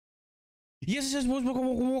Yes,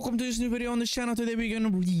 welcome to this new video on this channel. Today we're gonna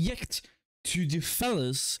react to the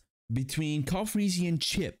fellas between Cofreezy and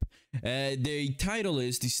Chip. The title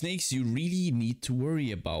is The Snakes You Really Need to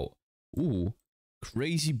Worry About. Ooh,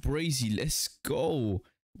 crazy brazy, let's go.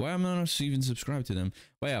 Why am I not even subscribed to them?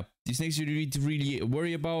 But yeah, the snakes you need to really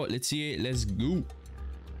worry about. Let's see it, let's go.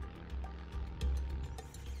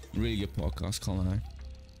 Really good podcast, Colin.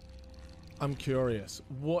 I'm curious,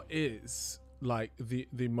 what is like the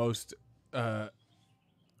most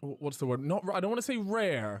what's the word? Not, I don't want to say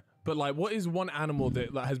rare, but like, what is one animal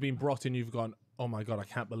that like, has been brought in? You've gone, oh my god, I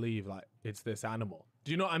can't believe like it's this animal.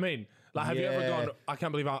 Do you know what I mean? Like, have you ever gone, I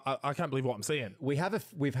can't believe I can't believe what I'm seeing? We've had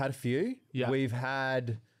a few. Yeah. We've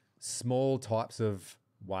had small types of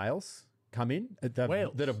whales come in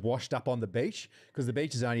that have washed up on the beach, because the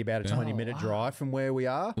beach is only about a 20-minute drive from where we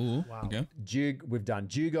are. Ooh, okay. We've done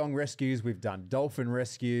dugong rescues. We've done dolphin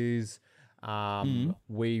rescues.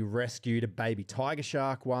 We rescued a baby tiger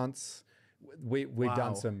shark once. We've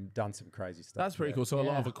done some crazy stuff. That's pretty cool. So a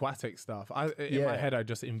lot of aquatic stuff. In my head, I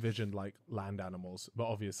just envisioned like land animals, but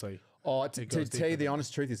obviously, to tell you the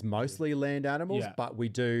honest truth, it's mostly land animals. Yeah. But we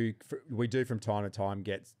do from time to time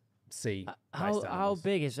get sea. How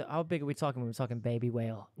big are we talking when we're talking baby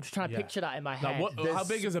whale? I'm just trying to picture that in my head. Now, how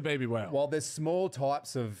big is a baby whale? Well, there's small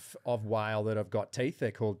types of whale that have got teeth.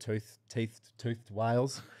 They're called toothed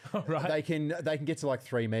whales. Right. They can get to like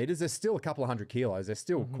 3 meters. They're still a couple of 100 kilos. They're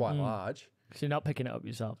still quite large. So you're not picking it up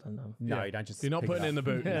yourself, then? No, you don't just. You're not putting it in the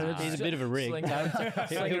boot. He's a bit of a rig. Sling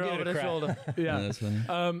it over the shoulder. Yeah. That's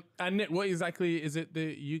funny. And Nick, what exactly is it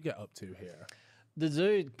that you get up to here? The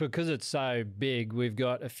zoo, because it's so big, we've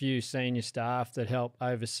got a few senior staff that help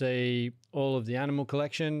oversee all of the animal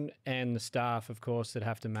collection, and the staff, of course, that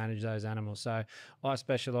have to manage those animals. So I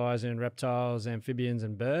specialise in reptiles, amphibians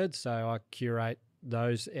and birds, so I curate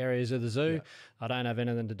those areas of the zoo. Yeah. I don't have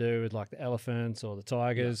anything to do with like the elephants or the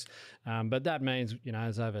tigers, but that means, you know,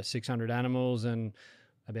 there's over 600 animals and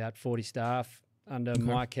about 40 staff under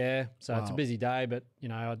my care. So it's a busy day, but you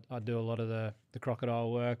know, I do a lot of the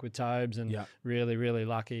crocodile work with Tobes, and really, really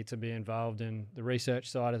lucky to be involved in the research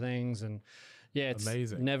side of things. And yeah, it's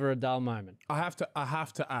amazing. Never a dull moment. I have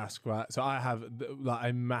to ask, right? So I have like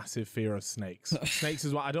a massive fear of snakes. Snakes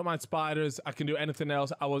is what I don't mind spiders. I can do anything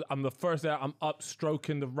else. I'm the first there. I'm up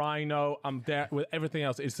stroking the rhino. I'm there with everything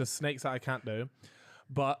else. It's the snakes that I can't do.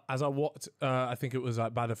 But as I walked, I think it was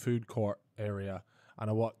like by the food court area, and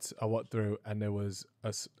I walked through, and there was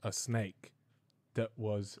a snake that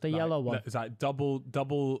was the yellow one. It's like double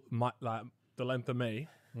like the length of me.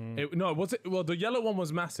 Well, the yellow one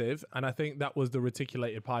was massive, and I think that was the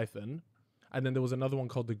reticulated python. And then there was another one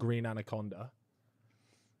called the green anaconda.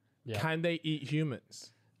 Yeah. Can they eat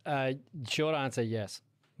humans? Short answer, yes.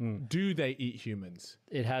 Do they eat humans?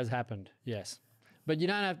 It has happened, yes. But you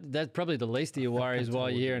don't have, that's probably the least of your worries while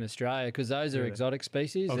you're here in Australia, because those are exotic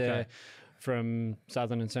species. Okay. They're from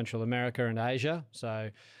Southern and Central America and Asia. So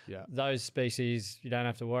those species you don't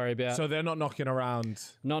have to worry about. So they're not knocking around?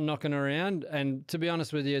 Not knocking around. And to be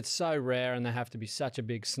honest with you, it's so rare, and they have to be such a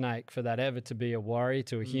big snake for that ever to be a worry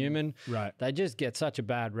to a human. Right. They just get such a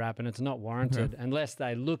bad rap, and it's not warranted unless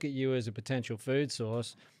they look at you as a potential food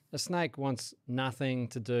source. A snake wants nothing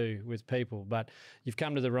to do with people, but you've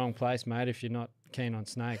come to the wrong place, mate, if you're not keen on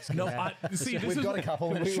snakes. No, see, we've got a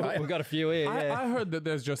couple in Australia. We've got a few here, I heard that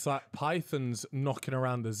there's just like pythons knocking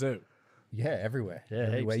around the zoo. Yeah, everywhere. Yeah,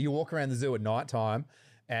 everywhere. You walk around the zoo at night time,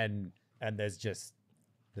 and there's just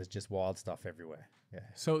wild stuff everywhere. Yeah,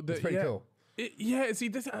 so it's pretty cool. See,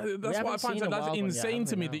 that's what I find. That's insane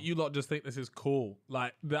to me that you lot just think this is cool.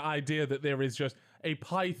 Like the idea that there is just a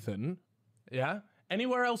python,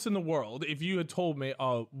 anywhere else in the world, if you had told me,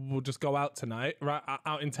 oh, we'll just go out tonight, right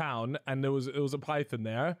out in town, and there was a python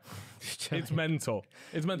there, it's mental.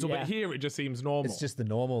 It's mental. But here it just seems normal. It's just the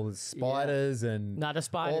normal. There's spiders and the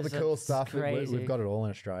spiders, all the cool stuff. We've got it all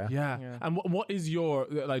in Australia. Yeah. And what is your,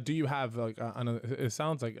 like, do you have, like, it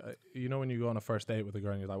sounds like, you know, when you go on a first date with a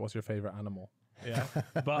girl and you're like, what's your favorite animal? Yeah.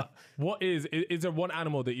 But what is there one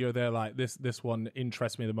animal that you're there like, this one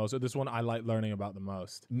interests me the most, or this one I like learning about the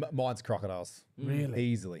most? Mine's crocodiles. Really?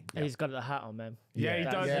 Easily. Yeah. He's got the hat on, man. Yeah, he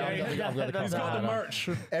does. He's got the merch.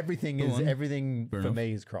 Everything for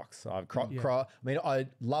me is crocs. I mean, I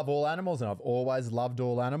love all animals, and I've always loved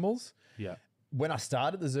all animals. Yeah. When I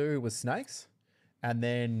started the zoo, it was snakes, and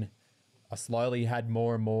then I slowly had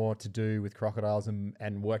more and more to do with crocodiles,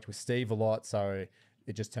 and worked with Steve a lot. So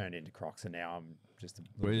it just turned into crocs, and now I'm just a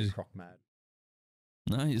little bit croc mad.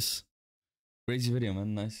 Nice. Crazy video,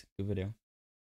 man. Nice. Good video.